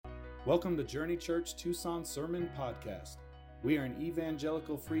Welcome to Journey Church Tucson Sermon Podcast. We are an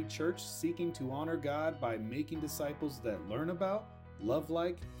evangelical free church seeking to honor God by making disciples that learn about, love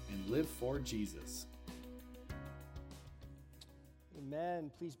like, and live for Jesus.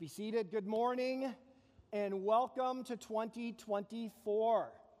 Amen. Please be seated. Good morning and welcome to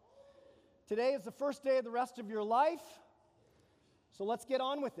 2024. Today is the first day of the rest of your life, so let's get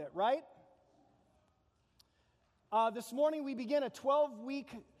on with it, right? This morning we begin a 12-week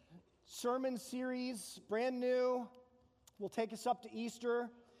sermon series, brand new, will take us up to Easter,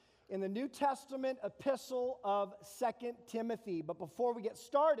 in the New Testament epistle of 2 Timothy. But before we get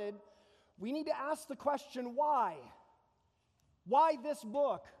started, we need to ask the question, why? Why this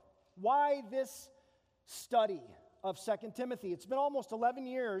book? Why this study of 2 Timothy? It's been almost 11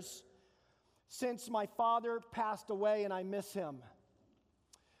 years since my father passed away, and I miss him.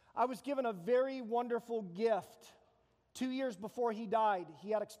 I was given a very wonderful gift 2 years before he died.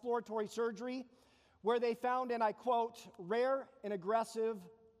 He had exploratory surgery where they found, and I quote, rare and aggressive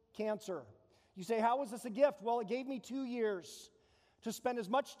cancer. You say, how was this a gift? Well, it gave me 2 years to spend as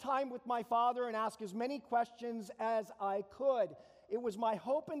much time with my father and ask as many questions as I could. It was my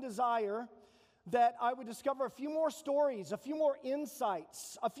hope and desire that I would discover a few more stories, a few more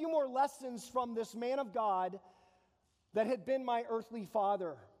insights, a few more lessons from this man of God that had been my earthly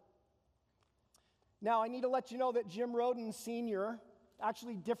father. Now, I need to let you know that Jim Roden Sr.,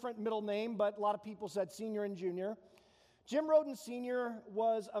 actually different middle name, but a lot of people said Senior and Junior. Jim Roden Sr.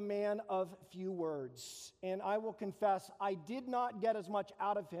 was a man of few words, and I will confess, I did not get as much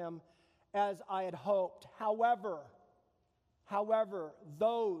out of him as I had hoped. However,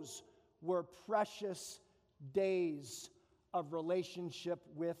 those were precious days of relationship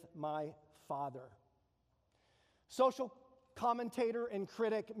with my father. Social commentator and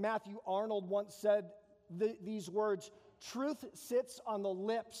critic Matthew Arnold once said these words, "Truth sits on the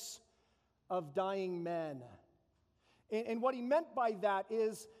lips of dying men." And what he meant by that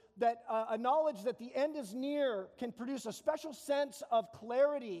is that a knowledge that the end is near can produce a special sense of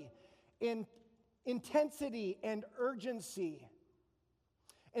clarity, in intensity, and urgency.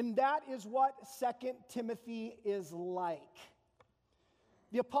 And that is what 2 Timothy is like.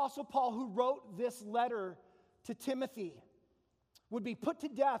 The Apostle Paul, who wrote this letter to Timothy, would be put to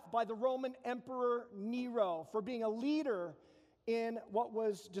death by the Roman Emperor Nero for being a leader in what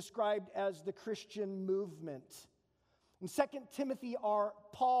was described as the Christian movement. And 2 Timothy are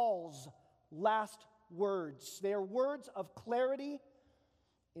Paul's last words. They are words of clarity,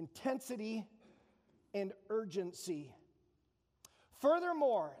 intensity, and urgency.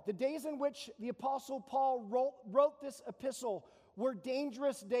 Furthermore, the days in which the Apostle Paul wrote this epistle were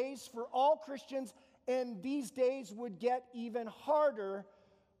dangerous days for all Christians, and these days would get even harder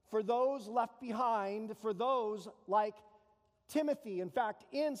for those left behind, for those like Timothy. In fact,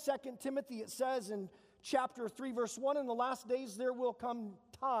 in 2 Timothy, it says in chapter 3, verse 1, in the last days there will come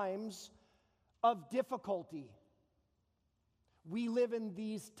times of difficulty. We live in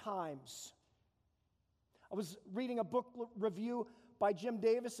these times. I was reading a book review by Jim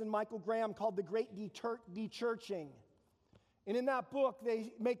Davis and Michael Graham called The Great Dechurching. And in that book,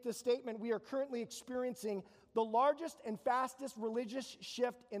 they make this statement: we are currently experiencing the largest and fastest religious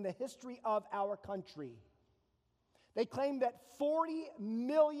shift in the history of our country. They claim that 40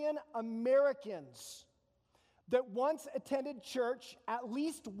 million Americans that once attended church at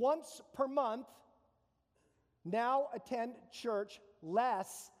least once per month now attend church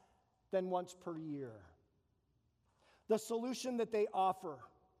less than once per year. The solution that they offer,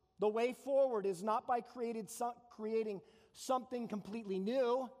 the way forward, is not by creating something completely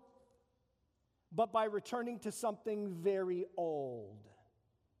new, but by returning to something very old.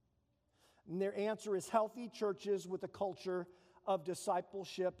 And their answer is healthy churches with a culture of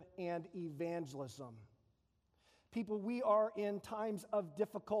discipleship and evangelism. People, we are in times of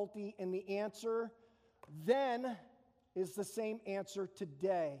difficulty, and the answer then is the same answer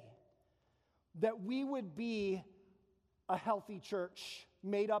today. That we would be a healthy church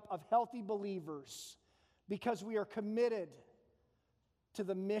made up of healthy believers, because we are committed to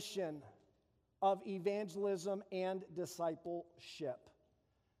the mission of evangelism and discipleship.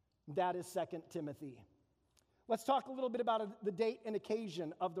 That is 2 Timothy. Let's talk a little bit about the date and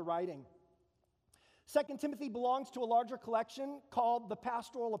occasion of the writing. 2 Timothy belongs to a larger collection called the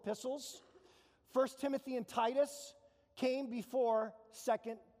Pastoral Epistles. 1 Timothy and Titus came before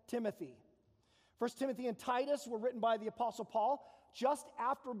 2 Timothy. 1 Timothy and Titus were written by the Apostle Paul just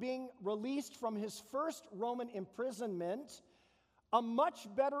after being released from his first Roman imprisonment, a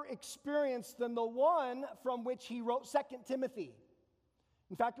much better experience than the one from which he wrote 2 Timothy.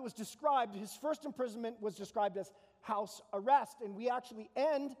 In fact, it was described, his first imprisonment was described as house arrest, and we actually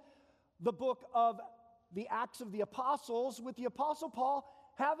end the book of the Acts of the Apostles, with the Apostle Paul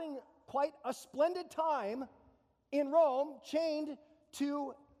having quite a splendid time in Rome, chained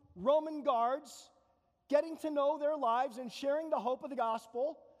to Roman guards, getting to know their lives and sharing the hope of the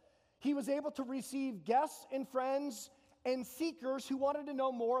gospel. He was able to receive guests and friends and seekers who wanted to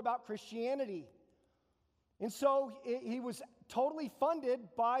know more about Christianity. And so he was totally funded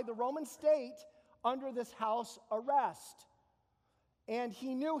by the Roman state under this house arrest. And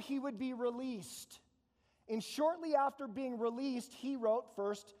he knew he would be released. And shortly after being released, he wrote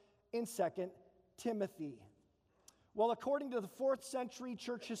 1st and 2nd Timothy. Well, according to the 4th century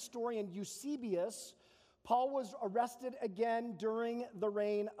church historian Eusebius, Paul was arrested again during the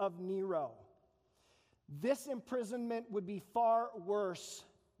reign of Nero. This imprisonment would be far worse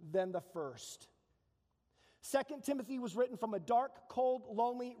than the first. 2 Timothy was written from a dark, cold,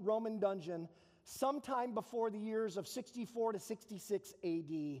 lonely Roman dungeon sometime before the years of 64 to 66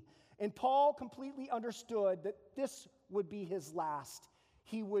 AD. And Paul completely understood that this would be his last.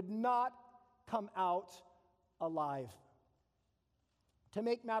 He would not come out alive. To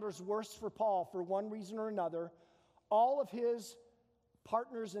make matters worse for Paul, for one reason or another, all of his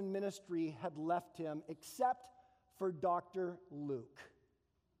partners in ministry had left him except for Dr. Luke.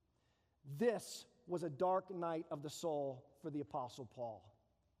 This was a dark night of the soul for the Apostle Paul.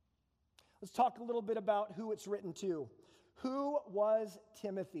 Let's talk a little bit about who it's written to. Who was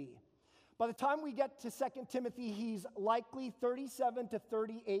Timothy? By the time we get to 2 Timothy, he's likely 37 to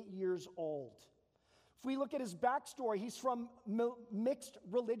 38 years old. If we look at his backstory, he's from mixed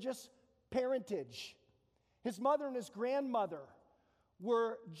religious parentage. His mother and his grandmother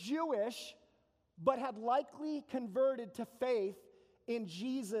were Jewish, but had likely converted to faith in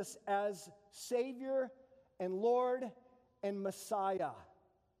Jesus as Savior and Lord and Messiah.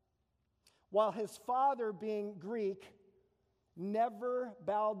 While his father, being Greek, never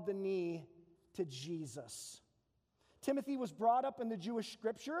bowed the knee to Jesus. Timothy was brought up in the Jewish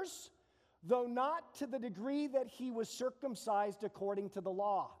scriptures, though not to the degree that he was circumcised according to the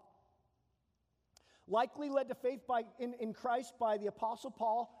law. Likely led to faith in Christ by the Apostle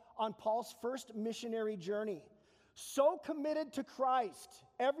Paul on Paul's first missionary journey. So committed to Christ,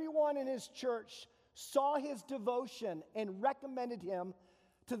 everyone in his church saw his devotion and recommended him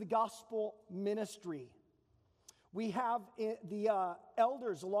to the gospel ministry. We have the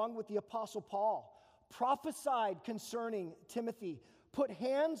elders, along with the Apostle Paul, prophesied concerning Timothy, put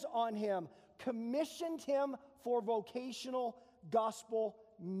hands on him, commissioned him for vocational gospel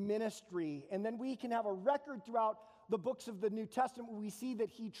ministry. And then we can have a record throughout the books of the New Testament where we see that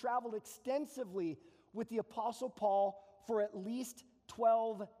he traveled extensively with the Apostle Paul for at least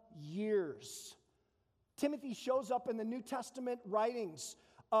 12 years. Timothy shows up in the New Testament writings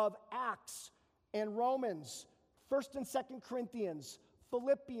of Acts and Romans, 1st and 2nd Corinthians,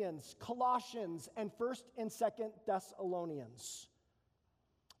 Philippians, Colossians, and 1st and 2nd Thessalonians.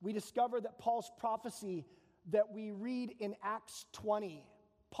 We discover that Paul's prophecy that we read in Acts 20.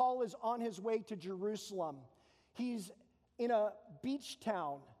 Paul is on his way to Jerusalem. He's in a beach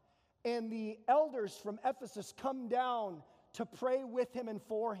town, and the elders from Ephesus come down to pray with him and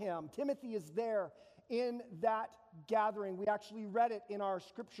for him. Timothy is there in that gathering. We actually read it in our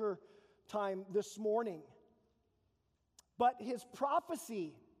scripture time this morning. But his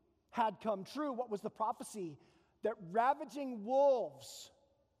prophecy had come true. What was the prophecy? That ravaging wolves,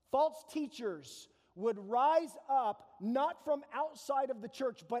 false teachers, would rise up not from outside of the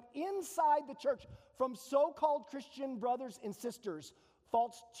church, but inside the church, from so-called Christian brothers and sisters.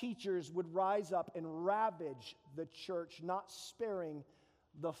 False teachers would rise up and ravage the church, not sparing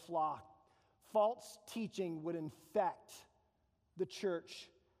the flock. False teaching would infect the church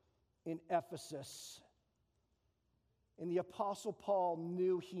in Ephesus. And the Apostle Paul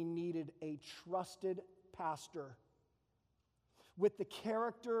knew he needed a trusted pastor with the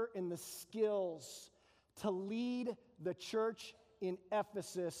character and the skills to lead the church in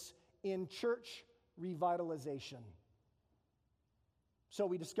Ephesus in church revitalization. So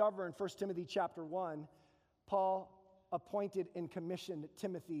we discover in 1 Timothy chapter 1, Paul appointed and commissioned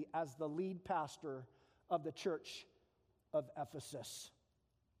Timothy as the lead pastor of the church of Ephesus.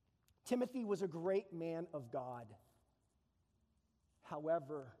 Timothy was a great man of God.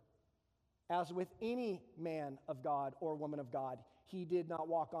 However, as with any man of God or woman of God, he did not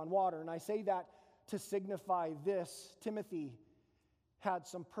walk on water. And I say that to signify this. Timothy had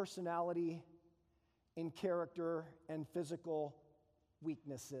some personality and character and physical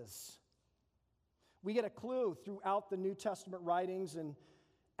weaknesses. We get a clue throughout the New Testament writings and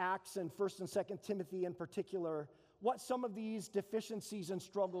Acts and 1st and 2nd Timothy in particular, what some of these deficiencies and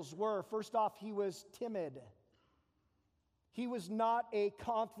struggles were. First off, he was timid. He was not a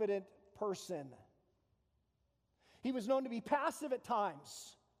confident person. He was known to be passive at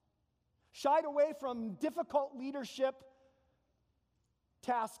times, shied away from difficult leadership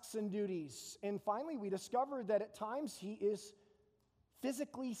tasks and duties. And finally, we discovered that at times he is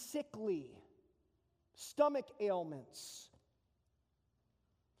physically sickly, stomach ailments.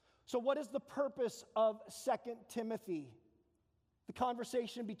 So what is the purpose of 2 Timothy? The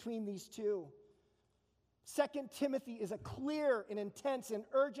conversation between these two. 2 Timothy is a clear and intense and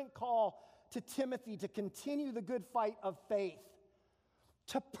urgent call to Timothy to continue the good fight of faith,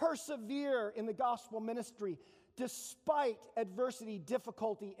 to persevere in the gospel ministry despite adversity,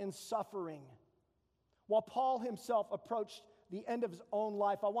 difficulty, and suffering. While Paul himself approached the end of his own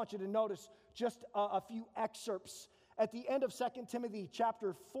life, I want you to notice just a few excerpts. At the end of 2 Timothy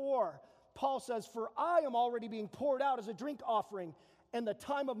chapter 4, Paul says, "For I am already being poured out as a drink offering, and the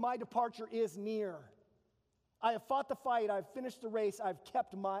time of my departure is near. I have fought the fight, I've finished the race, I've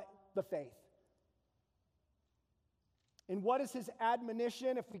kept the faith." And what is his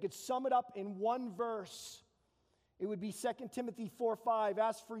admonition? If we could sum it up in one verse, it would be 2 Timothy 4:5.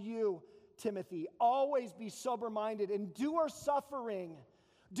 "As for you, Timothy, always be sober-minded, endure suffering,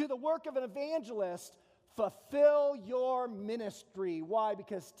 do the work of an evangelist, fulfill your ministry." Why?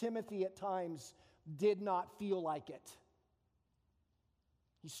 Because Timothy at times did not feel like it.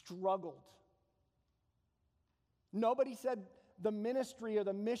 He struggled. Nobody said the ministry or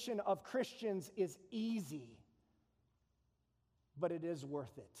the mission of Christians is easy, but it is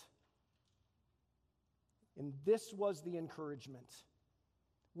worth it. And this was the encouragement.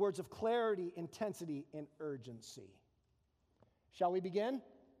 Words of clarity, intensity, and urgency. Shall we begin?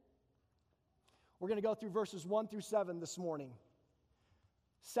 We're going to go through verses 1 through 7 this morning.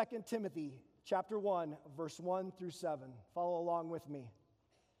 2 Timothy chapter 1, verse 1 through 7. Follow along with me.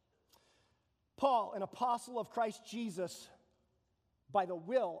 Paul, an apostle of Christ Jesus, by the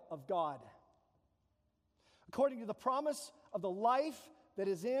will of God, according to the promise of the life that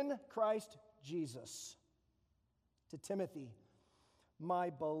is in Christ Jesus. To Timothy, my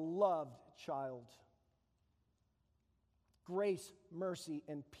beloved child, grace, mercy,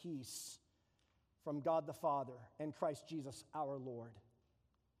 and peace from God the Father and Christ Jesus our Lord.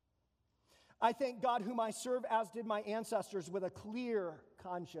 I thank God whom I serve, as did my ancestors, with a clear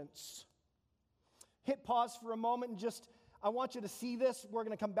conscience. Hit pause for a moment and just, I want you to see this. We're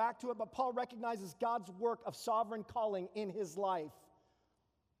going to come back to it, but Paul recognizes God's work of sovereign calling in his life.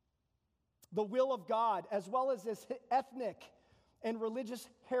 The will of God, as well as his ethnic and religious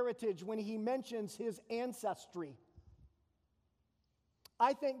heritage when he mentions his ancestry.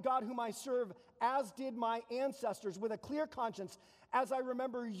 I thank God whom I serve, as did my ancestors, with a clear conscience, as I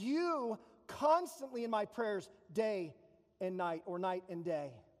remember you constantly in my prayers day and night, or night and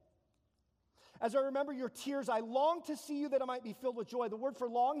day. As I remember your tears, I long to see you that I might be filled with joy. The word for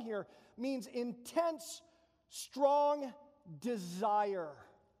long here means intense, strong desire.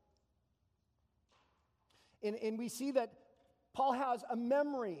 And we see that Paul has a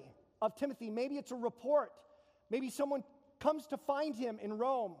memory of Timothy. Maybe it's a report. Maybe someone comes to find him in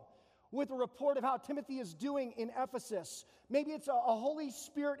Rome with a report of how Timothy is doing in Ephesus. Maybe it's a Holy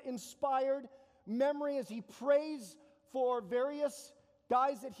Spirit-inspired memory as he prays for various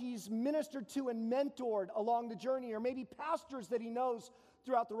guys that he's ministered to and mentored along the journey, or maybe pastors that he knows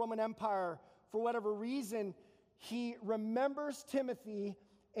throughout the Roman Empire. For whatever reason, he remembers Timothy,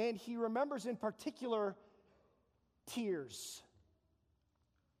 and he remembers in particular tears.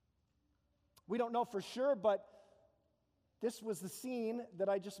 We don't know for sure, but this was the scene that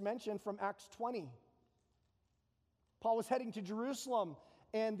I just mentioned from Acts 20. Paul was heading to Jerusalem,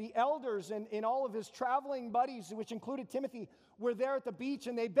 and the elders and all of his traveling buddies, which included Timothy, were there at the beach,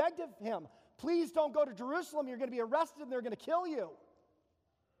 and they begged of him, "Please don't go to Jerusalem. You're going to be arrested, and they're going to kill you."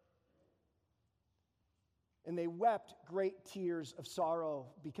 And they wept great tears of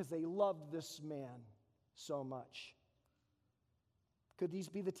sorrow because they loved this man so much. Could these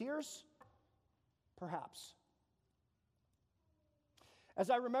be the tears? Perhaps. As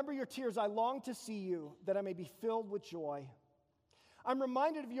I remember your tears, I long to see you, that I may be filled with joy. I'm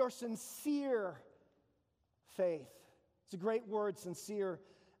reminded of your sincere faith. It's a great word, sincere.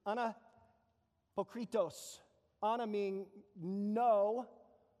 Anapokritos. Ana meaning no,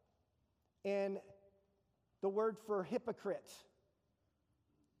 and the word for hypocrite.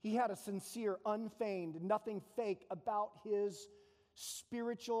 He had a sincere, unfeigned, nothing fake about his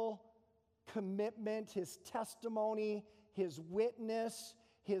spiritual commitment, his testimony, his witness,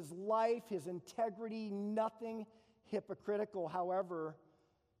 his life, his integrity, nothing hypocritical. However,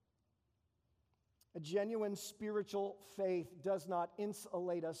 a genuine spiritual faith does not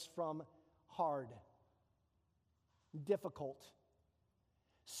insulate us from hard, difficult,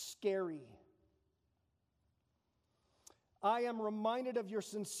 scary. I am reminded of your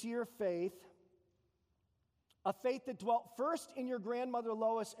sincere faith, a faith that dwelt first in your grandmother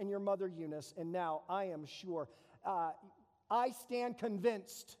Lois and your mother Eunice, and now I am sure. I stand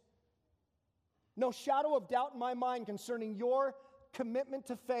convinced, no shadow of doubt in my mind concerning your commitment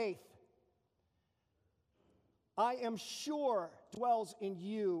to faith. I am sure dwells in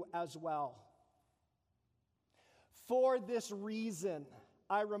you as well. For this reason,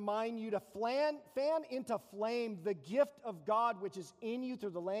 I remind you to fan into flame the gift of God which is in you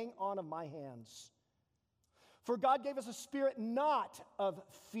through the laying on of my hands. For God gave us a spirit not of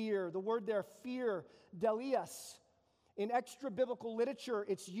fear. The word there, fear, delias. In extra-biblical literature,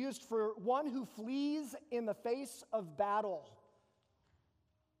 it's used for one who flees in the face of battle.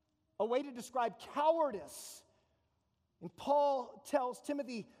 A way to describe cowardice. And Paul tells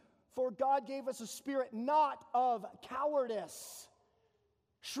Timothy, for God gave us a spirit not of cowardice,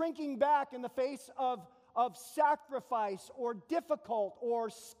 shrinking back in the face of sacrifice or difficult or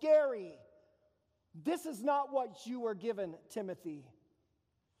scary. This is not what you were given, Timothy,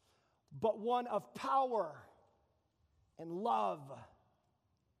 but one of power and love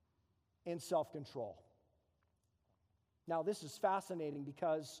and self-control. Now, this is fascinating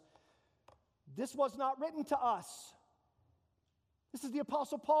because this was not written to us. This is the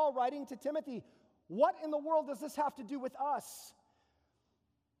Apostle Paul writing to Timothy. What in the world does this have to do with us?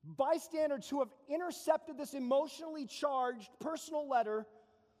 Bystanders who have intercepted this emotionally charged personal letter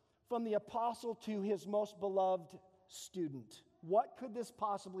from the apostle to his most beloved student. What could this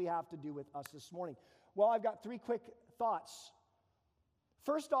possibly have to do with us this morning? Well, I've got three quick thoughts.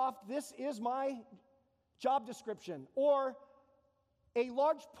 First off, this is my job description, or a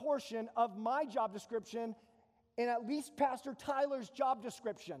large portion of my job description, and at least Pastor Tyler's job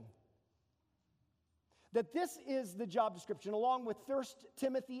description. That this is the job description, along with 1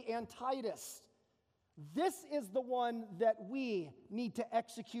 Timothy and Titus. This is the one that we need to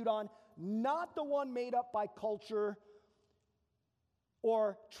execute on, not the one made up by culture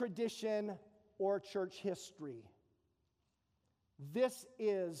or tradition or church history. This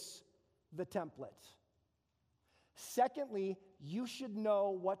is the template. Secondly, you should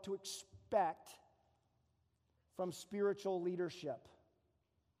know what to expect from spiritual leadership.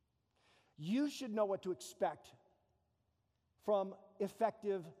 You should know what to expect from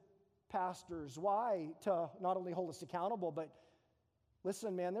effective pastors. Why? To not only hold us accountable, but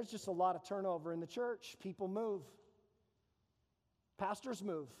listen, man, there's just a lot of turnover in the church. People move. Pastors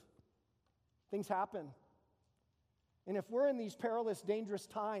move. Things happen. And if we're in these perilous, dangerous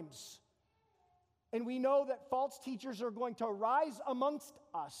times, and we know that false teachers are going to rise amongst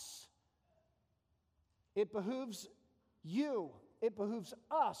us, it behooves you, it behooves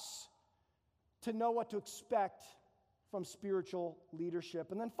us to know what to expect from spiritual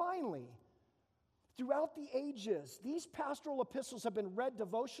leadership. And then finally, throughout the ages, these pastoral epistles have been read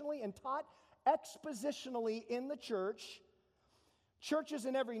devotionally and taught expositionally in the church, churches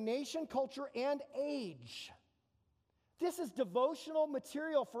in every nation, culture, and age. This is devotional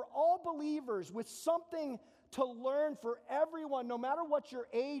material for all believers with something to learn for everyone, no matter what your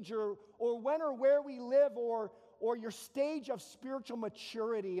age or when or where we live or your stage of spiritual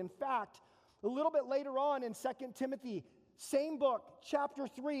maturity. In fact, a little bit later on in 2 Timothy, same book, chapter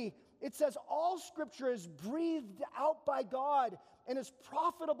 3, it says, all scripture is breathed out by God and is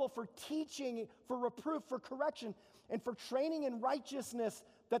profitable for teaching, for reproof, for correction, and for training in righteousness,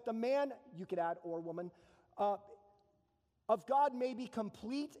 that the man, you could add, or woman, of God may be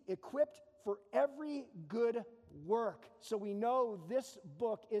complete, equipped for every good work. So we know this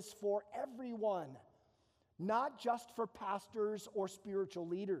book is for everyone, not just for pastors or spiritual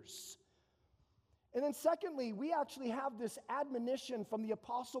leaders. And then secondly, we actually have this admonition from the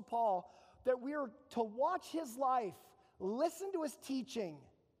Apostle Paul that we are to watch his life, listen to his teaching,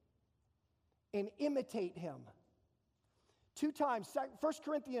 and imitate him. 2 times, 1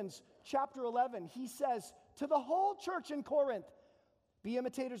 Corinthians chapter 11, he says to the whole church in Corinth, be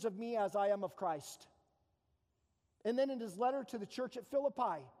imitators of me as I am of Christ. And then in his letter to the church at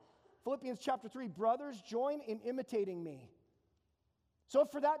Philippi, Philippians chapter 3, brothers, join in imitating me. So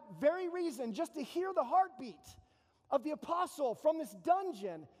for that very reason, just to hear the heartbeat of the apostle from this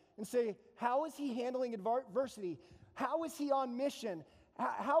dungeon and say, how is he handling adversity? How is he on mission?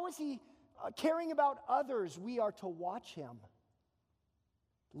 How is he caring about others? We are to watch him,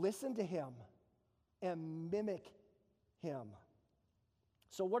 listen to him, and mimic him.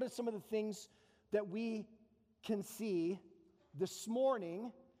 So what are some of the things that we can see this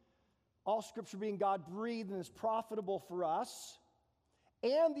morning? All scripture being God-breathed and is profitable for us.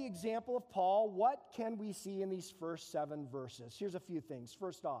 and the example of Paul, what can we see in these first 7 verses? Here's a few things.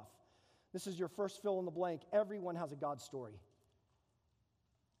 First off, this is your first fill in the blank. Everyone has a God story.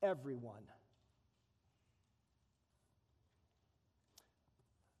 Everyone.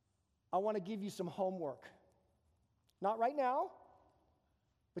 I want to give you some homework. Not right now,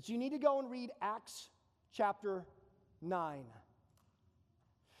 but you need to go and read Acts chapter 9.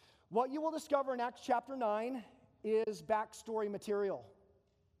 What you will discover in Acts chapter 9 is backstory material.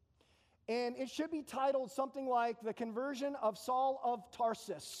 And it should be titled something like The Conversion of Saul of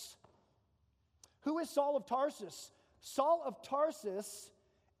Tarsus. Who is Saul of Tarsus? Saul of Tarsus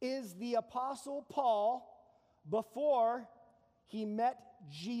is the Apostle Paul before he met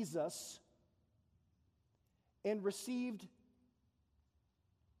Jesus and received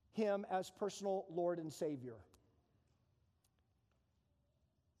him as personal Lord and Savior.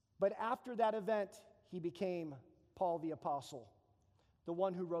 But after that event, he became Paul the Apostle, the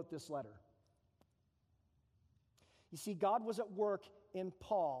one who wrote this letter. You see, God was at work in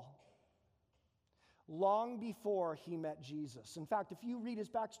Paul long before he met Jesus. In fact, if you read his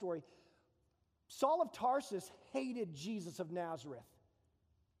backstory, Saul of Tarsus hated Jesus of Nazareth.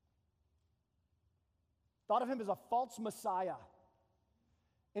 Thought of him as a false Messiah.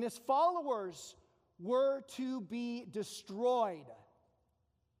 And his followers were to be destroyed.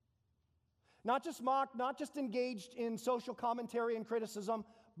 Not just mocked, not just engaged in social commentary and criticism,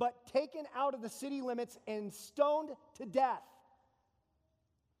 but taken out of the city limits and stoned to death.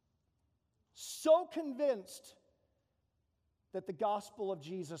 So convinced that the gospel of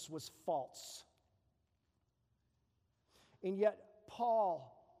Jesus was false. And yet,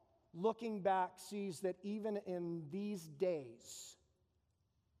 Paul, looking back, sees that even in these days,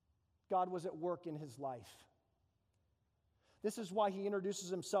 God was at work in his life. This is why he introduces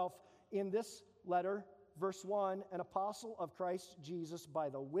himself in this letter, verse 1, an apostle of Christ Jesus by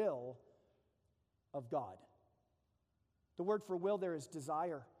the will of God. The word for will there is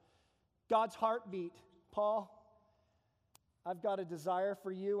desire. God's heartbeat. Paul, I've got a desire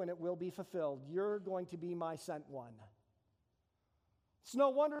for you and it will be fulfilled. You're going to be my sent one. It's no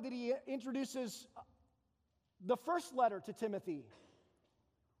wonder that he introduces the first letter to Timothy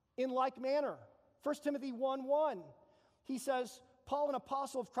in like manner. 1 Timothy 1:1, he says, Paul, an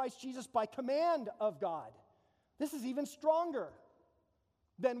apostle of Christ Jesus by command of God. This is even stronger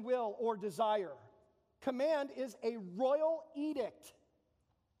than will or desire. Command is a royal edict.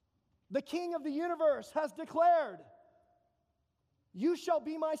 The King of the universe has declared, you shall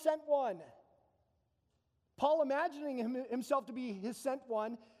be my sent one. Paul, imagining himself to be his sent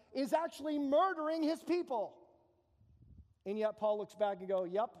one, is actually murdering his people. And yet Paul looks back and goes,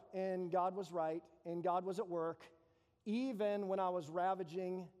 yep, and God was right, and God was at work, even when I was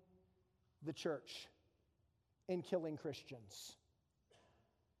ravaging the church and killing Christians.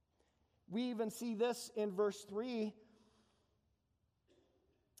 We even see this in verse 3.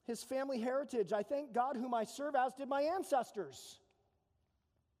 His family heritage, I thank God whom I serve as did my ancestors.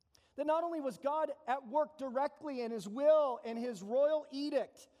 That not only was God at work directly in his will and his royal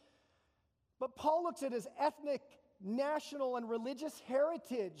edict, but Paul looks at his ethnic, national, and religious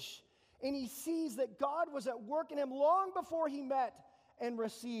heritage, and he sees that God was at work in him long before he met and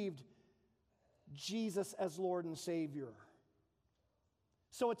received Jesus as Lord and Savior.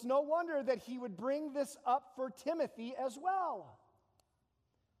 So it's no wonder that he would bring this up for Timothy as well.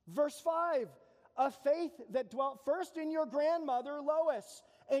 Verse 5, a faith that dwelt first in your grandmother Lois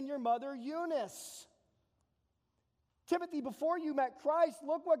and your mother Eunice. Timothy, before you met Christ,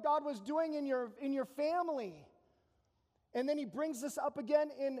 look what God was doing in your family. And then he brings this up again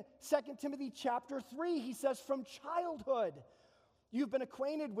in 2 Timothy chapter 3. He says, from childhood, you've been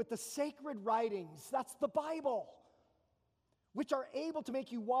acquainted with the sacred writings, that's the Bible, which are able to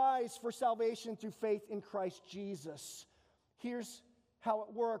make you wise for salvation through faith in Christ Jesus. Here's how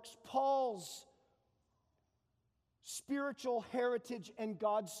it works. Paul's spiritual heritage and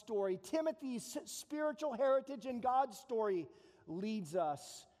God's story, Timothy's spiritual heritage and God's story, leads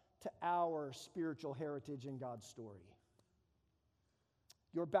us to our spiritual heritage and God's story.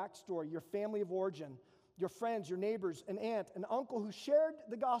 Your backstory, your family of origin, your friends, your neighbors, an aunt, an uncle who shared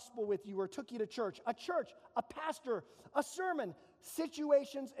the gospel with you or took you to church, a pastor, a sermon,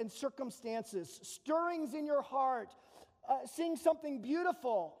 situations and circumstances, stirrings in your heart, seeing something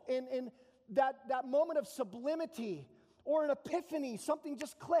beautiful in that moment of sublimity or an epiphany, something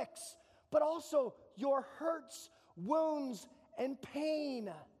just clicks, but also your hurts, wounds, and pain,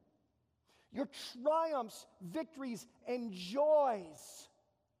 your triumphs, victories, and joys.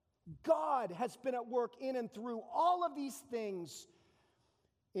 God has been at work in and through all of these things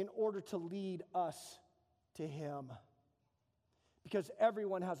in order to lead us to Him. Because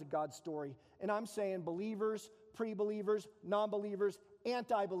everyone has a God story. And I'm saying believers, pre-believers, non-believers,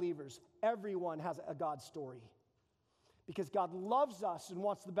 anti-believers, everyone has a God story. Because God loves us and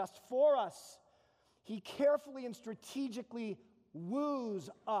wants the best for us. He carefully and strategically woos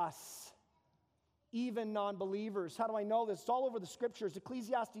us, even non-believers. How do I know this? It's all over the scriptures.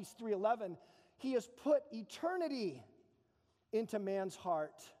 Ecclesiastes 3:11, He has put eternity into man's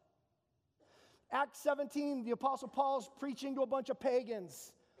heart. Acts 17, the Apostle Paul's preaching to a bunch of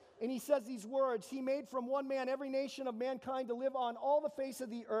pagans. And he says these words, He made from one man every nation of mankind to live on all the face of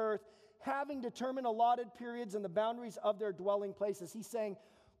the earth, having determined allotted periods and the boundaries of their dwelling places. He's saying,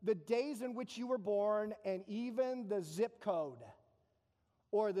 the days in which you were born and even the zip code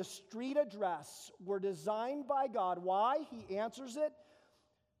or the street address were designed by God. Why? He answers it,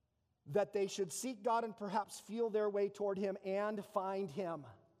 that they should seek God and perhaps feel their way toward Him and find Him.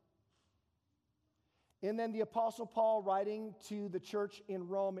 And then the Apostle Paul, writing to the church in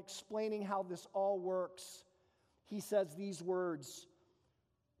Rome, explaining how this all works, he says these words,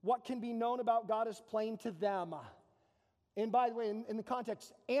 what can be known about God is plain to them. And by the way, in the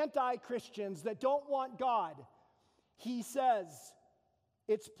context, anti-Christians that don't want God, he says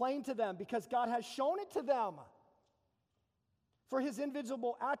it's plain to them because God has shown it to them. For His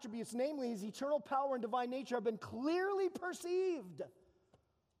invisible attributes, namely His eternal power and divine nature, have been clearly perceived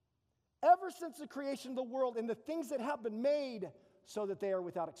ever since the creation of the world and the things that have been made, so that they are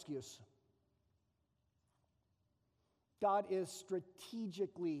without excuse. God is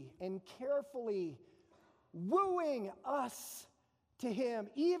strategically and carefully wooing us to Him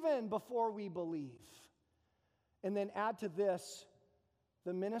even before we believe. And then add to this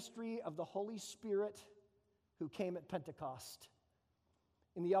the ministry of the Holy Spirit who came at Pentecost.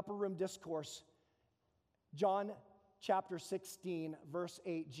 In the upper room discourse, John chapter 16, verse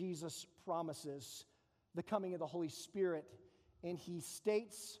 8, Jesus promises the coming of the Holy Spirit, and He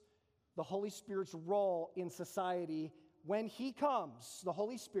states the Holy Spirit's role in society. When He comes, the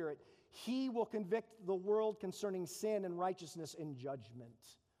Holy Spirit, He will convict the world concerning sin and righteousness and judgment.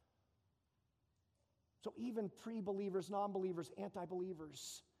 So even pre-believers, non-believers,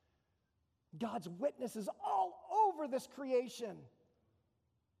 anti-believers, God's witness is all over this creation.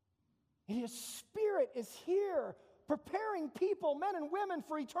 And His Spirit is here, preparing people, men and women,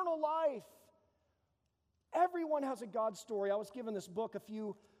 for eternal life. Everyone has a God story. I was given this book a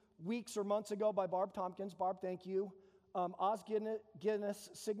few weeks or months ago by Barb Tompkins. Barb, thank you. Os Guinness,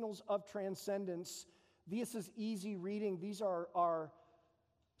 Signals of Transcendence. This is easy reading. These are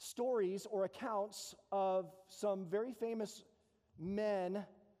stories or accounts of some very famous men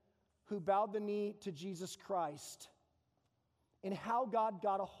who bowed the knee to Jesus Christ and how God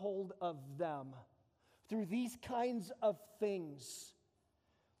got a hold of them through these kinds of things.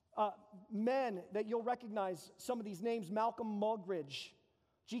 Men that you'll recognize some of these names: Malcolm Muggeridge,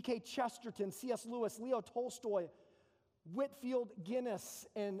 G.K. Chesterton, C.S. Lewis, Leo Tolstoy, Whitfield Guinness,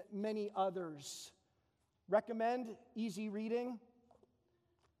 and many others. Recommend, easy reading.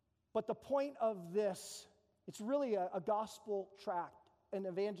 But the point of this, it's really a gospel tract, an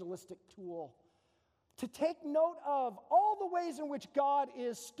evangelistic tool, to take note of all the ways in which God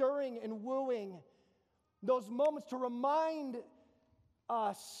is stirring and wooing, those moments to remind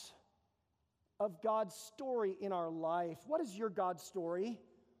us of God's story in our life. What is your God story?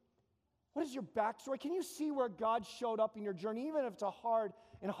 What is your backstory? Can you see where God showed up in your journey, even if it's a hard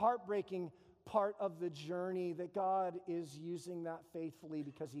and heartbreaking part of the journey, that God is using that faithfully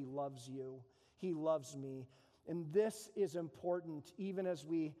because He loves you. He loves me. And this is important. Even as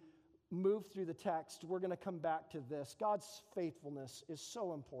we move through the text, we're going to come back to this. God's faithfulness is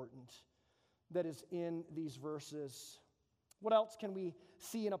so important, that is in these verses. What else can we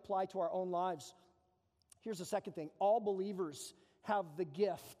see and apply to our own lives? Here's the second thing. All believers have the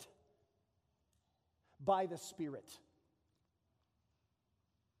gift by the Spirit.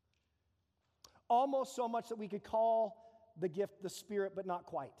 Almost so much that we could call the gift the Spirit, but not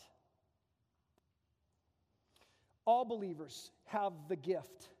quite. All believers have the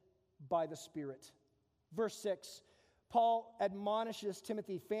gift by the Spirit. Verse 6, Paul admonishes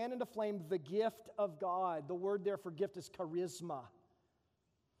Timothy, fan into flame the gift of God. The word there for gift is charisma.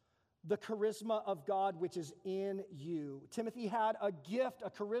 The charisma of God which is in you. Timothy had a gift,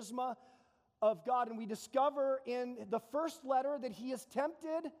 a charisma of God, and we discover in the first letter that he is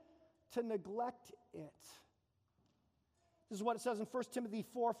tempted to neglect it. This is what it says in 1 Timothy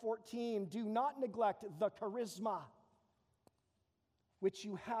 4:14. Do not neglect the charisma which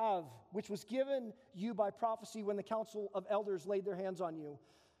you have, which was given you by prophecy when the council of elders laid their hands on you.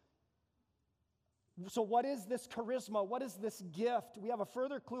 So what is this charisma? What is this gift? We have a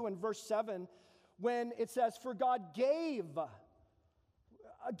further clue in verse 7 when it says, for God gave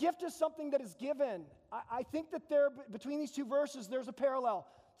A gift is something that is given. I think that between these two verses, there's a parallel.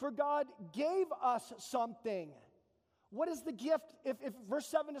 For God gave us something. What is the gift? If verse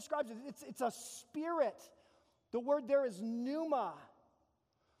 7 describes it, it's a spirit. The word there is pneuma.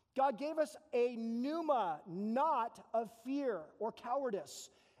 God gave us a pneuma, not of fear or cowardice.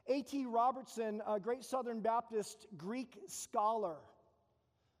 A.T. Robertson, a great Southern Baptist Greek scholar,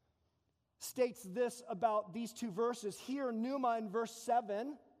 states this about these two verses. Here, pneuma in verse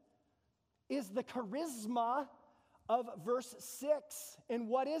 7 is the charisma of verse 6. And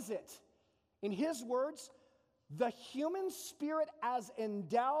what is it? In his words, the human spirit as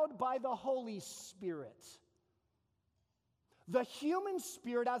endowed by the Holy Spirit. The human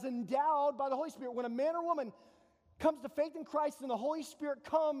spirit as endowed by the Holy Spirit. When a man or woman comes to faith in Christ and the Holy Spirit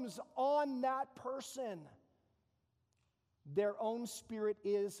comes on that person, their own spirit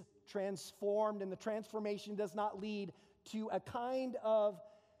is transformed, and the transformation does not lead to a kind of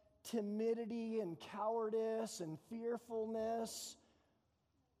timidity and cowardice and fearfulness.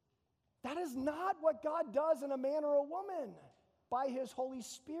 That is not what God does in a man or a woman by His Holy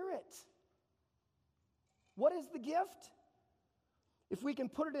Spirit. What is the gift? If we can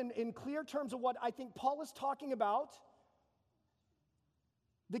put it in clear terms of what I think Paul is talking about,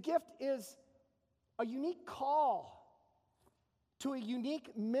 the gift is a unique call to a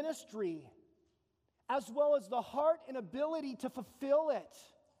unique ministry, as well as the heart and ability to fulfill it.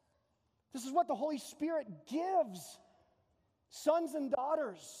 This is what the Holy Spirit gives sons and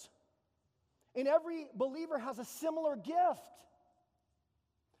daughters. And every believer has a similar gift.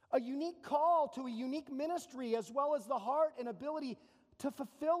 A unique call to a unique ministry, as well as the heart and ability to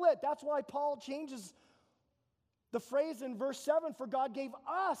fulfill it. That's why Paul changes the phrase in verse 7, for God gave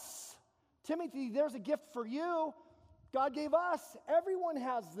us. Timothy, there's a gift for you. God gave us. Everyone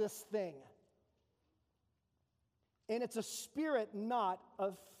has this thing. And it's a spirit not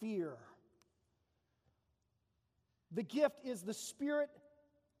of fear. The gift is the spirit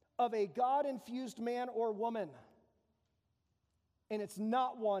of a God-infused man or woman. And it's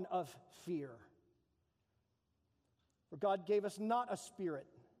not one of fear. For God gave us not a spirit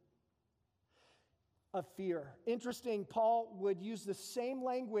of fear. Interesting, Paul would use the same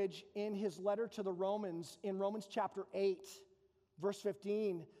language in his letter to the Romans in Romans chapter 8, verse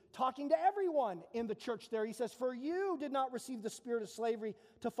 15, talking to everyone in the church there. He says, for you did not receive the spirit of slavery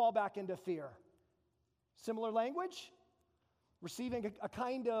to fall back into fear. Similar language, receiving a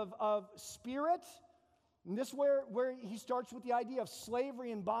kind of spirit. And this is where he starts with the idea of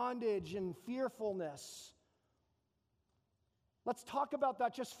slavery and bondage and fearfulness. Let's talk about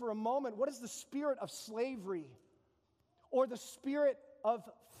that just for a moment. What is the spirit of slavery or the spirit of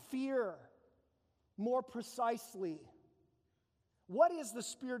fear more precisely? What is the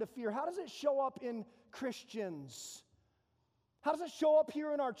spirit of fear? How does it show up in Christians? How does it show up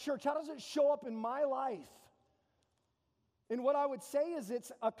here in our church? How does it show up in my life? And what I would say is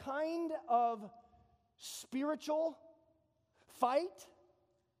it's a kind of spiritual fight,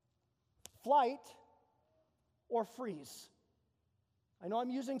 flight, or freeze. I know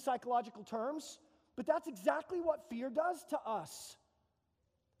I'm using psychological terms, but that's exactly what fear does to us.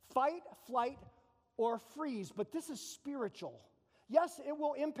 Fight, flight, or freeze. But this is spiritual. Yes, it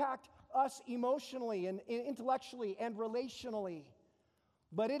will impact us emotionally and intellectually and relationally,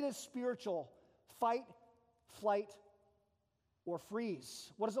 but it is spiritual. Fight, flight, or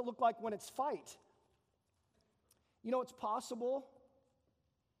freeze. What does it look like when it's fight? You know, it's possible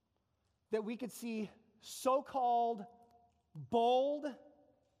that we could see so-called bold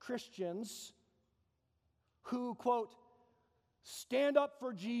Christians who, quote, stand up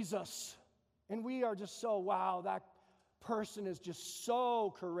for Jesus. And we are just so, wow, that person is just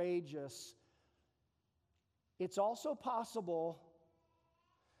so courageous. It's also possible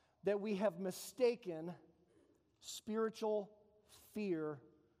that we have mistaken spiritual fear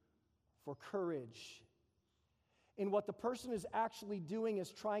for courage. And what the person is actually doing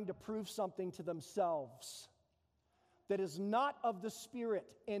is trying to prove something to themselves that is not of the Spirit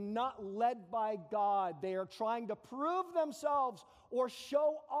and not led by God. They are trying to prove themselves or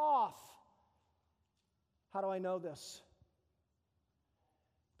show off. How do I know this?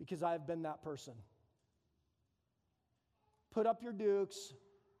 Because I have been that person. Put up your dukes,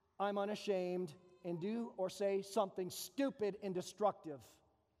 I'm unashamed, and do or say something stupid and destructive.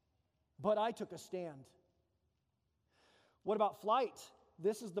 But I took a stand. What about flight?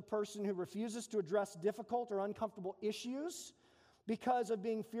 This is the person who refuses to address difficult or uncomfortable issues because of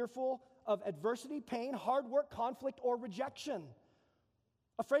being fearful of adversity, pain, hard work, conflict, or rejection.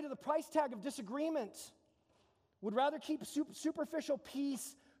 Afraid of the price tag of disagreement. Would rather keep superficial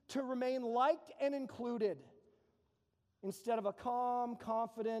peace to remain liked and included. instead of a calm,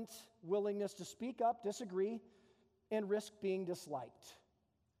 confident willingness to speak up, disagree, and risk being disliked.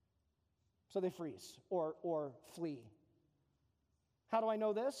 So they freeze or flee. How do I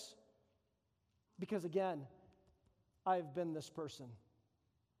know this? Because again, I've been this person.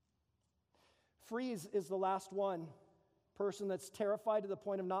 Freeze is the last one. Person that's terrified to the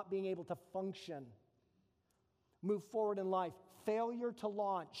point of not being able to function, move forward in life, failure to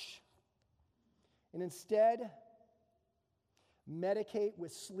launch, and instead medicate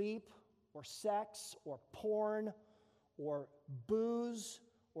with sleep or sex or porn or booze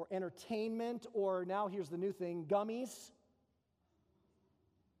or entertainment, or now here's the new thing, gummies,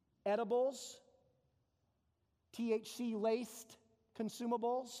 edibles, THC-laced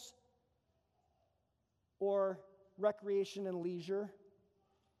consumables, or recreation and leisure.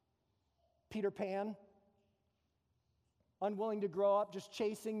 Peter Pan, unwilling to grow up, just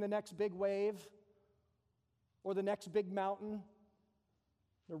chasing the next big wave or the next big mountain.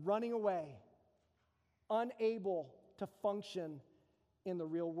 They're running away, unable to function in the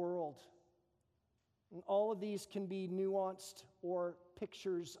real world. And all of these can be nuanced or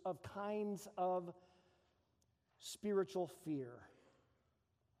pictures of kinds of spiritual fear.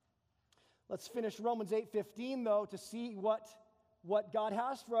 Let's finish Romans 8:15, though, to see what God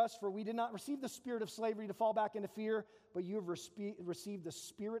has for us. For we did not receive the spirit of slavery to fall back into fear, but you have received the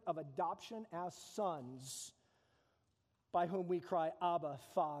spirit of adoption as sons, by whom we cry, Abba,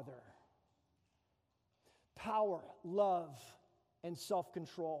 Father. Power, love, and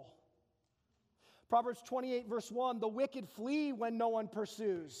self-control. Proverbs 28, verse 1, the wicked flee when no one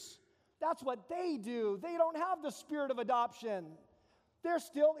pursues. That's what they do. They don't have the spirit of adoption. They're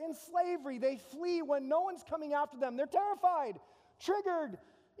still in slavery. They flee when no one's coming after them. They're terrified, triggered,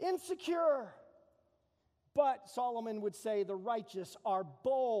 insecure. But Solomon would say the righteous are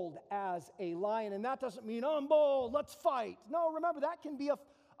bold as a lion. And that doesn't mean, I'm bold, let's fight. No, remember, that can be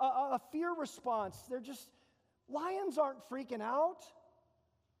a fear response. They're just, lions aren't freaking out.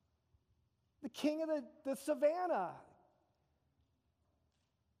 The king of the savannah.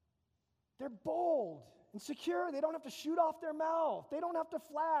 They're bold and secure. They don't have to shoot off their mouth. They don't have to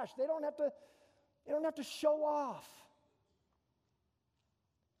flash. They don't have to show off.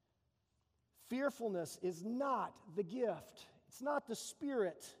 Fearfulness is not the gift. It's not the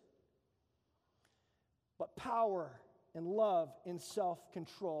spirit. But power and love and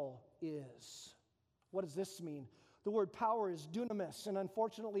self-control is. What does this mean? The word power is dunamis, and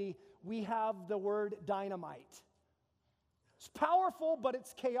unfortunately, we have the word dynamite. It's powerful, but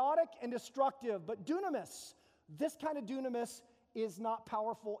it's chaotic and destructive. But dunamis, this kind of dunamis is not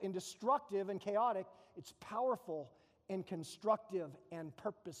powerful and destructive and chaotic. It's powerful and constructive and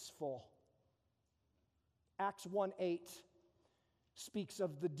purposeful. Acts 1:8 speaks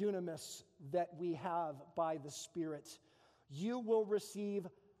of the dunamis that we have by the Spirit. You will receive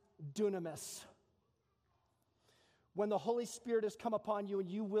dunamis when the Holy Spirit has come upon you, and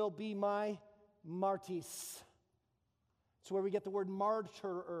you will be my martis. It's where we get the word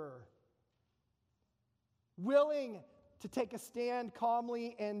martyrer. Willing to take a stand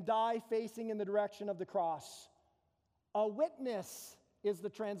calmly and die facing in the direction of the cross. A witness is the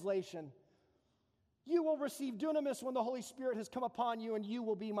translation. You will receive dunamis when the Holy Spirit has come upon you, and you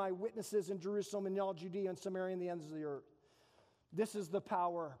will be my witnesses in Jerusalem and all Judea and Samaria and the ends of the earth. This is the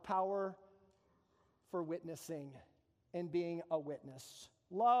power for witnessing and being a witness.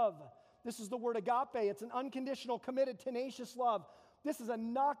 Love. This is the word agape. It's an unconditional, committed, tenacious love. This is a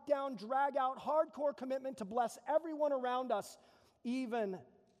knockdown, drag-out, hardcore commitment to bless everyone around us, even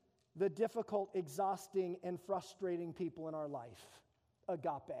the difficult, exhausting, and frustrating people in our life.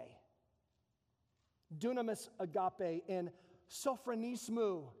 Agape. Dunamis agape and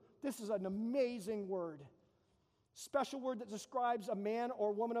sophronismu. This is an amazing word. Special word that describes a man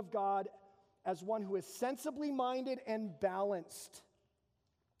or woman of God as one who is sensibly minded and balanced.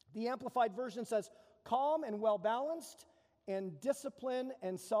 The Amplified Version says, calm and well-balanced, and discipline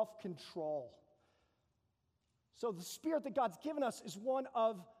and self-control. So the spirit that God's given us is one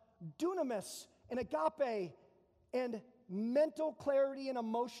of dunamis and agape and mental clarity and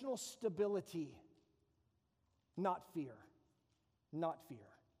emotional stability. Not fear. Not fear.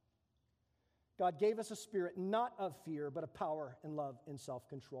 God gave us a spirit not of fear, but of power and love and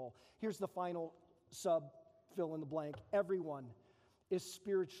self-control. Here's the final fill in the blank. Everyone is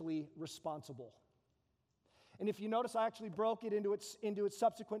spiritually responsible. And if you notice, I actually broke it into its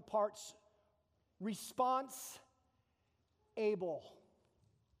subsequent parts. Response, able.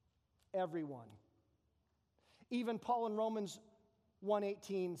 Everyone. Even Paul in Romans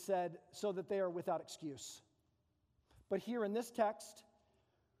 1:18 said, so that they are without excuse. But here in this text,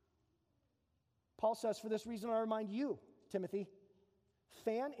 Paul says, for this reason I remind you, Timothy,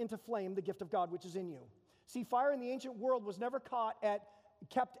 fan into flame the gift of God which is in you. See, fire in the ancient world was never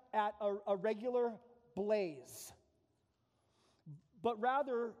kept at a regular blaze, but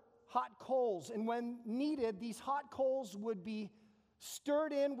rather hot coals. And when needed, these hot coals would be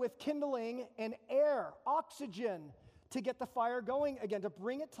stirred in with kindling and air, oxygen, to get the fire going again, to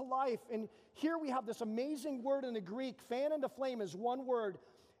bring it to life. And here we have this amazing word in the Greek. Fan into flame is one word,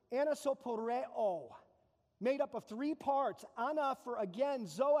 anasoporeo, made up of three parts. Ana for, again,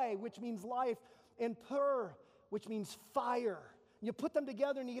 zoe, which means life, and per, which means fire. You put them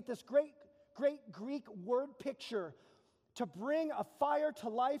together and you get this great Greek word picture to bring a fire to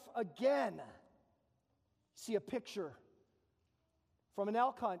life again. See a picture from an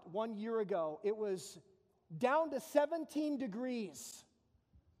elk hunt 1 year ago. It was down to 17 degrees.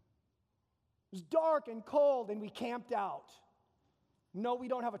 It was dark and cold, and we camped out. No, we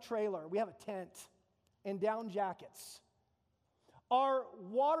don't have a trailer. We have a tent and down jackets. Our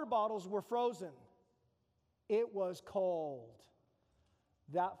water bottles were frozen. It was cold.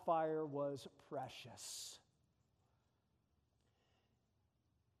 That fire was precious.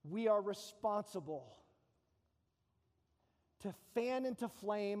 We are responsible to fan into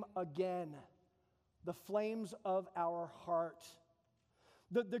flame again the flames of our heart.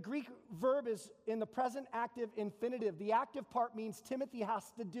 The Greek verb is in the present active infinitive. The active part means Timothy has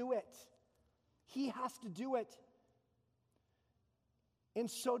to do it. He has to do it. And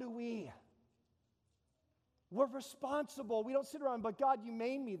so do we. We're responsible. We don't sit around, but God, you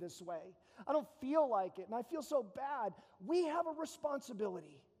made me this way. I don't feel like it, and I feel so bad. We have a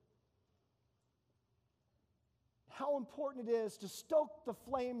responsibility. How important it is to stoke the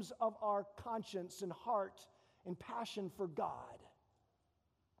flames of our conscience and heart and passion for God.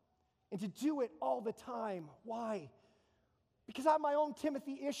 And to do it all the time. Why? Because I have my own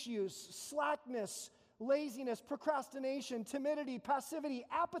Timothy issues, slackness, laziness, procrastination, timidity, passivity,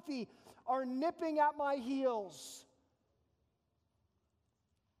 apathy are nipping at my heels.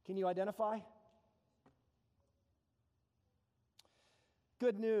 Can you identify?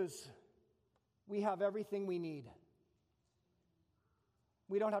 Good news. We have everything we need.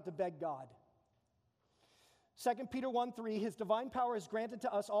 We don't have to beg God. 2 Peter 1:3, His divine power has granted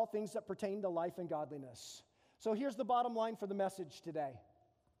to us all things that pertain to life and godliness. So here's the bottom line for the message today.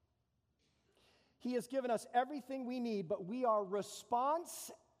 He has given us everything we need, but we are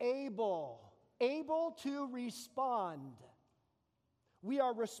able to respond. We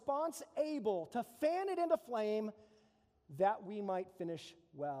are able to fan it into flame that we might finish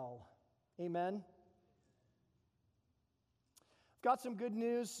well. Amen. Got some good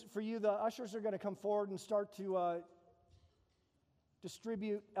news for you. The ushers are going to come forward and start to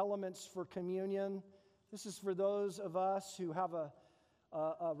distribute elements for communion. This is for those of us who have a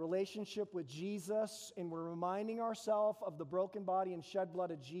relationship with Jesus, and we're reminding ourselves of the broken body and shed blood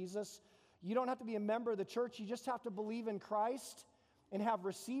of Jesus. You don't have to be a member of the church. You just have to believe in Christ and have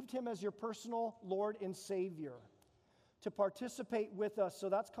received Him as your personal Lord and Savior to participate with us. So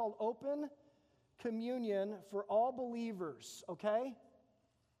that's called open communion for all believers, okay?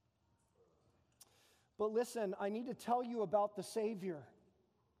 But listen, I need to tell you about the Savior.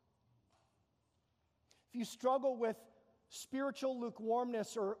 If you struggle with spiritual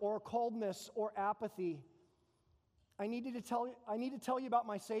lukewarmness or coldness or apathy, I need to tell you about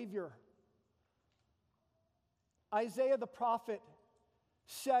my Savior. Isaiah the prophet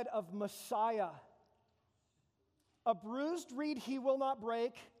said of Messiah, "A bruised reed he will not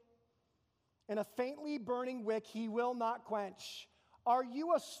break, and a faintly burning wick he will not quench." Are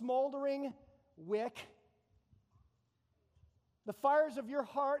you a smoldering wick? The fires of your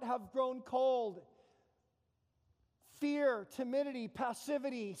heart have grown cold. Fear, timidity,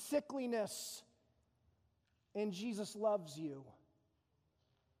 passivity, sickliness. And Jesus loves you.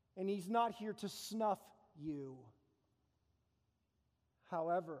 And He's not here to snuff you.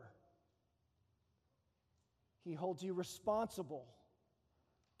 However, He holds you responsible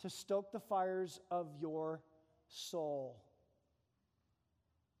to stoke the fires of your soul,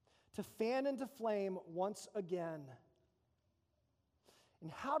 to fan into flame once again.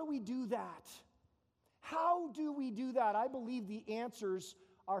 And how do we do that? How do we do that? I believe the answers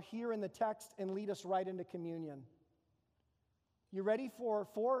are here in the text and lead us right into communion. You ready for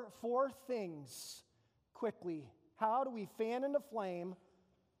four things quickly? How do we fan into flame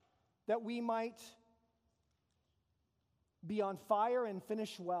that we might be on fire and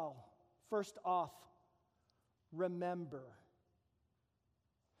finish well? First off, remember.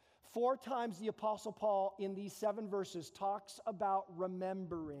 4 times the Apostle Paul in these 7 verses talks about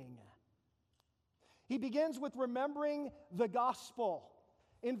remembering. He begins with remembering the gospel.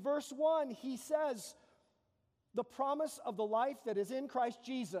 In verse 1, he says, The promise of the life that is in Christ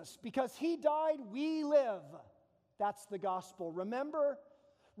Jesus. Because he died, we live. That's the gospel. Remember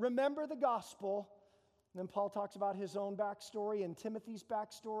the gospel. And then Paul talks about his own backstory and Timothy's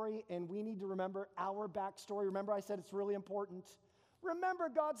backstory, and we need to remember our backstory. Remember, I said it's really important. Remember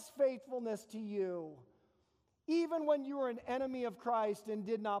God's faithfulness to you, even when you were an enemy of Christ and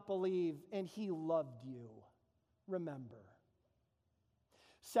did not believe, and he loved you. Remember.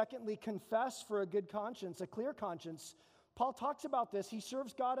 Secondly, confess for a good conscience, a clear conscience. Paul talks about this. He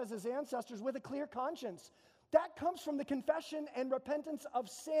serves God as his ancestors with a clear conscience. That comes from the confession and repentance of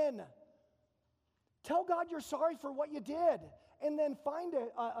sin. Tell God you're sorry for what you did, and then find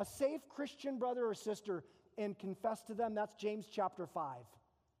a safe Christian brother or sister and confess to them. That's James chapter 5.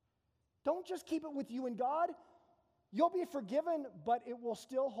 Don't just keep it with you and God. You'll be forgiven, but it will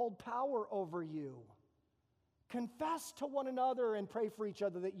still hold power over you. Confess to one another and pray for each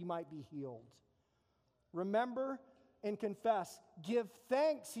other that you might be healed. Remember and confess. Give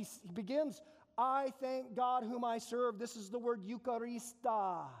thanks. He begins, I thank God whom I serve. This is the word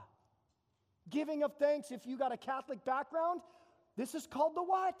Eucharista. Giving of thanks. If you got a Catholic background, this is called the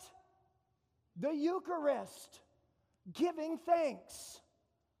what? The Eucharist. Giving thanks.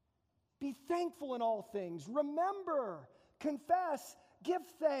 Be thankful in all things. Remember, confess, give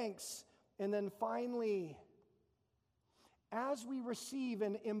thanks. And then finally, as we receive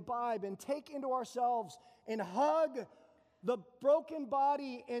and imbibe and take into ourselves and hug the broken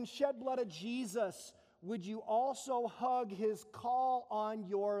body and shed blood of Jesus, would you also hug his call on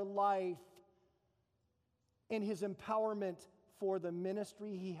your life and his empowerment for the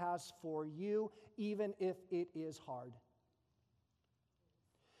ministry he has for you, even if it is hard?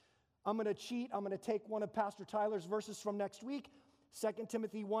 I'm going to cheat. I'm going to take one of Pastor Tyler's verses from next week, 2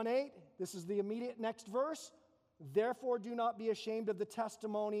 Timothy 1:8. This is the immediate next verse. Therefore, do not be ashamed of the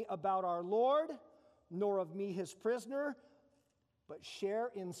testimony about our Lord, nor of me, his prisoner, but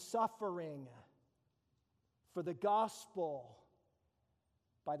share in suffering for the gospel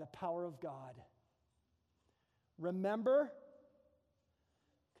by the power of God. Remember,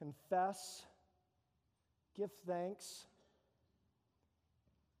 confess, give thanks,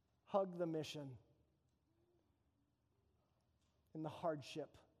 hug the mission in the hardship.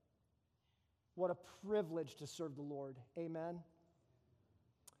 What a privilege to serve the Lord. Amen.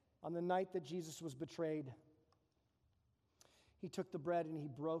 On the night that Jesus was betrayed, he took the bread and he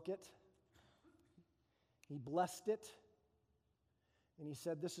broke it. He blessed it. And he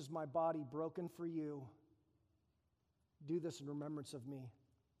said, this is my body broken for you. Do this in remembrance of me.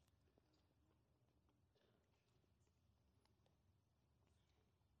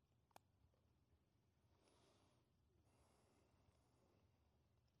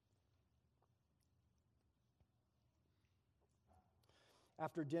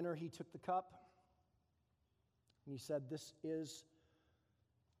 After dinner, he took the cup and he said, this is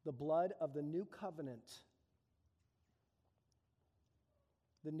the blood of the new covenant.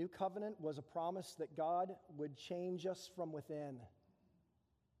 The new covenant was a promise that God would change us from within.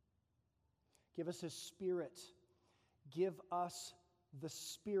 Give us his Spirit. Give us the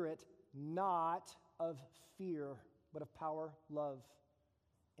Spirit not of fear, but of power, love,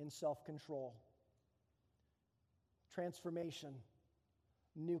 and self-control. Transformation.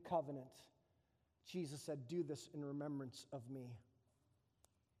 New covenant. Jesus said, do this in remembrance of me.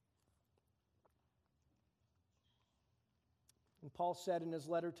 And Paul said in his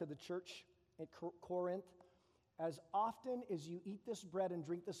letter to the church at Corinth, as often as you eat this bread and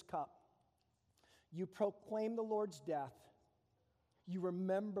drink this cup, you proclaim the Lord's death. You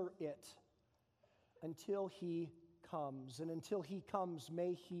remember it until he comes. And until he comes,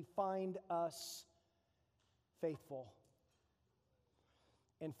 may he find us faithful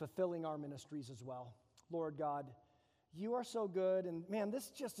and fulfilling our ministries as well. Lord God, you are so good. And man, this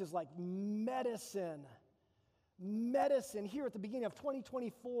just is like medicine. Medicine here at the beginning of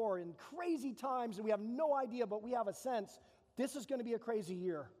 2024 in crazy times, and we have no idea, but we have a sense this is going to be a crazy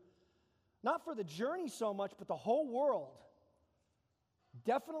year. Not for the journey so much, but the whole world.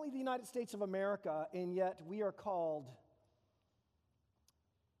 Definitely the United States of America, and yet we are called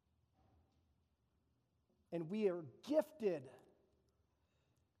and we are gifted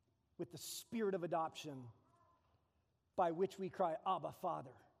with the spirit of adoption by which we cry, Abba,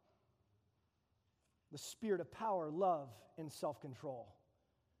 Father. The spirit of power, love, and self-control.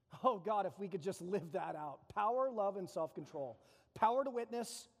 Oh God, if we could just live that out. Power, love, and self-control. Power to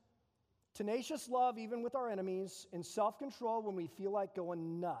witness, tenacious love even with our enemies, and self-control when we feel like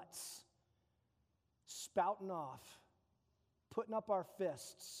going nuts, spouting off, putting up our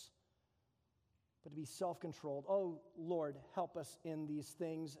fists, but to be self-controlled. Oh Lord, help us in these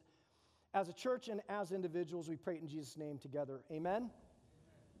things. As a church and as individuals, we pray it in Jesus' name together. Amen.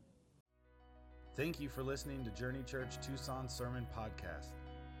 Thank you for listening to Journey Church Tucson Sermon Podcast.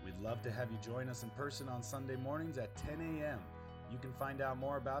 We'd love to have you join us in person on Sunday mornings at 10 a.m. You can find out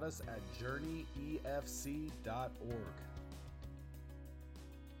more about us at journeyefc.org.